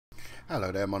Hello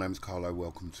there, my name's Carlo.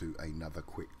 Welcome to another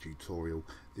quick tutorial.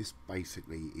 This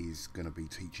basically is going to be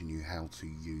teaching you how to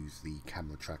use the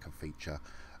camera tracker feature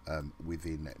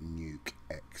within Nuke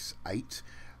X8.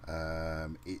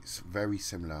 It's very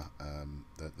similar,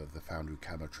 the Foundry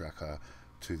camera tracker,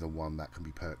 to the one that can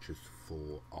be purchased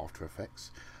for After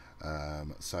Effects.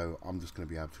 So I'm just going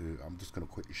to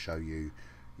quickly show you,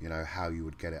 how you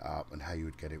would get it up and how you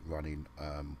would get it running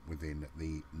within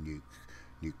the Nuke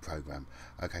program.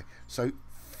 Okay, so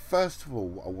first of all,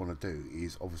 what I want to do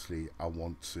is obviously I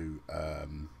want to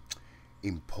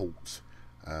import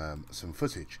some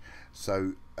footage.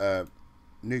 So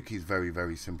Nuke is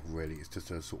very simple, really. It's just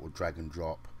a sort of drag and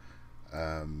drop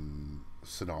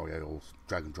scenario, or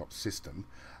drag and drop system.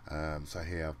 So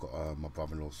here I've got my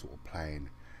brother-in-law sort of playing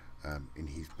in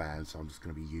his band, so I'm just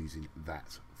going to be using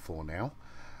that for now.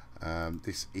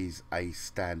 This is a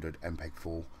standard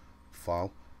MPEG-4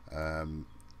 file.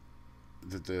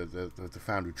 The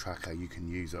Foundry tracker, you can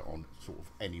use it on sort of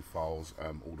any files,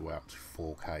 all the way up to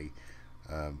 4K,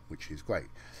 which is great.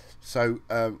 So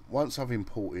once I've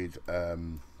imported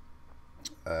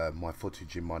my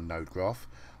footage in my node graph,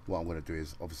 what I'm going to do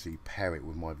is obviously pair it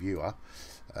with my viewer,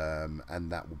 and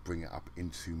that will bring it up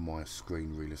into my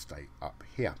screen real estate up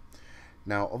here.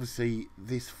 Now obviously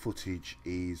this footage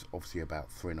is obviously about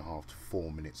 3.5 to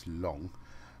 4 minutes long,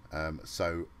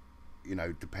 so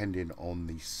depending on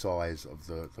the size of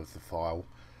the file,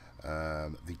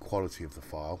 the quality of the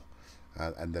file,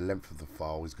 and the length of the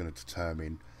file is going to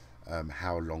determine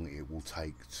how long it will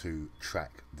take to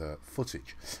track the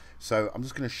footage. So I'm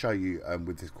just going to show you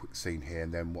with this quick scene here,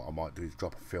 and then what I might do is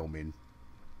drop a film in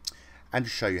and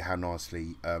just show you how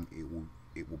nicely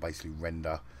it will basically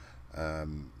render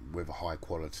with a high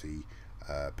quality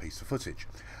piece of footage.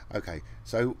 Okay,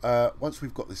 so once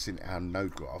we've got this in our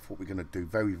node graph, what we're going to do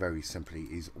very simply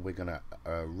is we're going to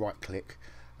right click,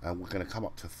 and we're going to come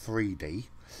up to 3D,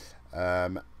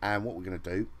 and what we're going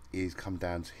to do is come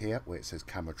down to here where it says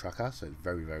camera tracker. So it's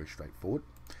very straightforward,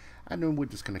 and then we're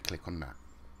just going to click on that.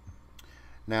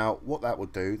 Now what that will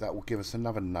do, that will give us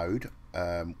another node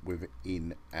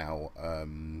within our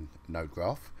node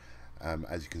graph.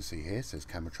 As you can see here, it says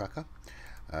camera tracker,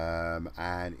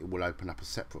 and it will open up a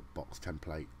separate box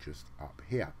template just up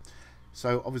here.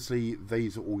 So obviously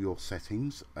these are all your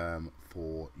settings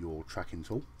for your tracking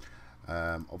tool.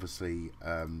 Obviously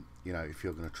if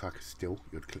you're going to track a still,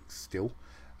 you'd click still.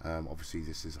 Obviously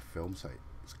this is a film, so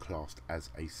it's classed as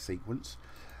a sequence.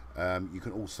 You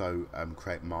can also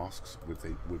create masks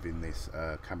within this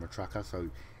camera tracker, so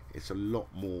it's a lot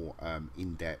more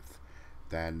in-depth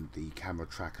than the camera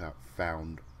tracker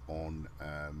found on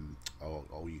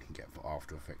or you can get for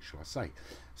After Effects, shall I say.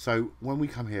 So when we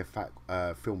come here,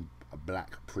 film a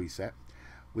black preset,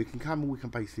 we can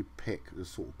basically pick the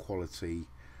sort of quality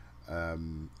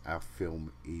our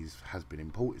film has been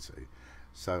imported to.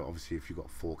 So obviously if you've got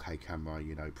 4K camera,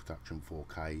 production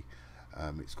 4K,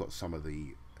 it's got some of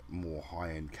the more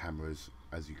high-end cameras,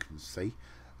 as you can see,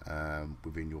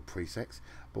 within your presets.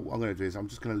 But what I'm going to do is I'm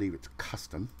just going to leave it to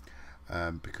custom,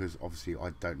 because obviously I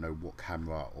don't know what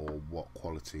camera or what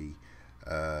quality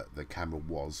the camera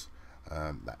was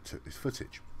that took this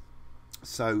footage.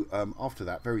 So after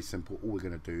that, very simple, all we're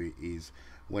going to do is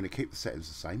we're going to keep the settings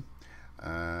the same,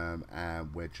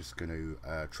 and we're just going to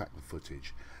track the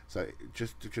footage. So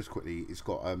just quickly, it's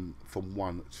got from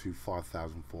 1 to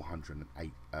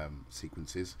 5,408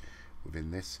 sequences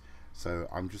within this. So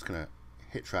I'm just going to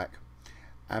hit track,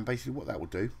 and basically what that will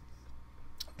do,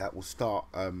 that will start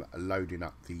loading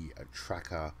up the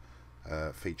tracker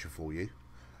feature for you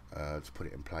to put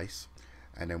it in place.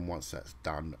 And then once that's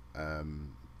done,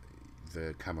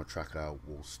 the camera tracker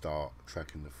will start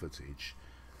tracking the footage,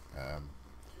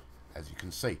 as you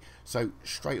can see. So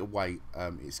straight away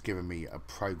it's given me a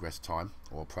progress time,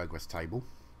 or a progress table.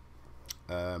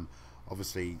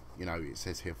 Obviously it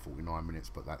says here 49 minutes,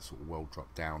 but that's sort of well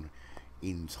dropped down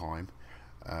in time.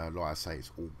 Like I say,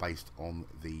 it's all based on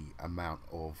the amount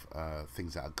of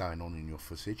things that are going on in your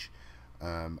footage,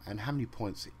 and how many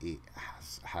points it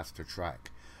has to track.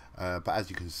 But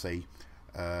as you can see,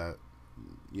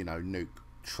 Nuke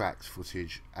tracks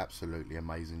footage absolutely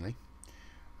amazingly.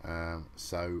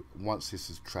 So once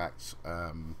this is tracked,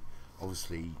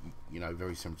 obviously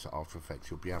very similar to After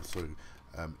Effects, you'll be able to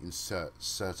insert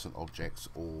certain objects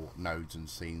or nodes and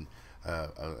scene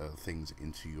things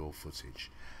into your footage.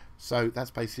 So that's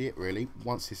basically it, really.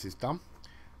 Once this is done,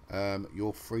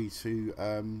 you're free to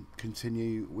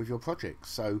continue with your project.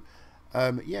 So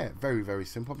yeah, very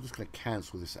simple. I'm just going to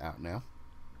cancel this out now,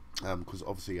 because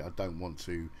obviously I don't want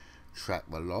to track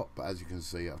the lot, but as you can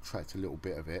see, I've tracked a little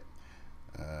bit of it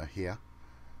here,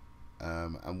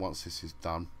 and once this is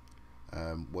done,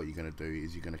 what you're going to do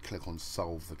is you're going to click on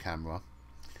solve the camera.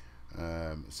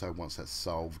 So once that's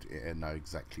solved, it'll know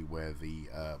exactly where the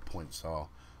points are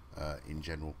in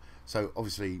general. So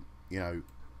obviously, you know,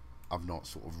 I've not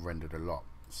sort of rendered a lot,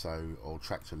 or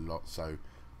tracked a lot, so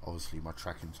obviously my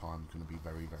tracking time is going to be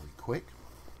very, very quick.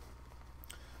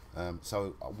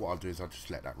 So what I'll do is I'll just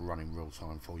let that run in real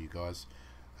time for you guys,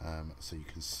 so you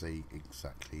can see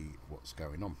exactly what's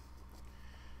going on.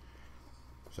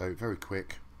 So very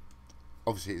quick.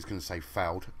 Obviously it's going to say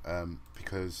failed,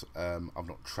 because I've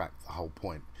not tracked the whole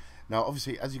point. Now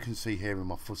obviously, as you can see here in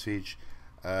my footage,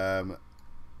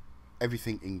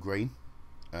 everything in green,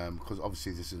 because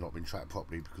obviously this has not been tracked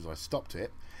properly because I stopped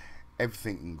it.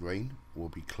 Everything in green will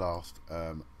be classed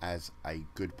as a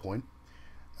good point,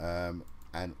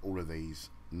 and all of these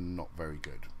not very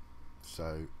good.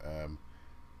 So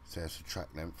there's the track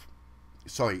length.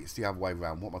 Sorry, it's the other way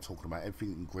around. What am I talking about?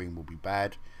 Everything in green will be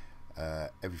bad.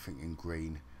 Everything in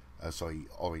green,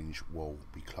 orange, will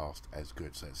be classed as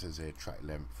good. So it says here track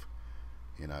length,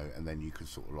 you know, and then you can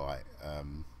sort of like,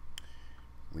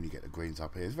 when you get the greens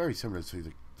up here, it's very similar to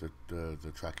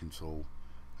the tracking tool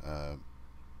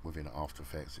within After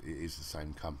Effects. It is the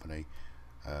same company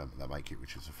that make it,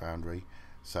 which is a Foundry.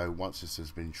 So once this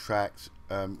has been tracked,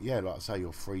 yeah, like I say,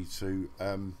 you're free to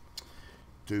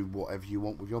do whatever you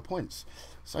want with your points.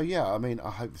 So yeah, I mean, I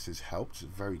hope this has helped.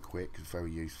 It's very quick, it's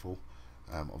very useful.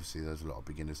 Obviously there's a lot of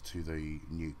beginners to the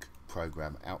Nuke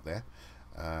program out there,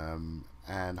 and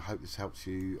I hope this helps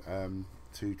you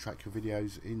to track your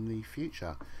videos in the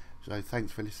future. So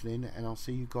thanks for listening, and I'll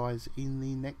see you guys in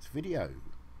the next video.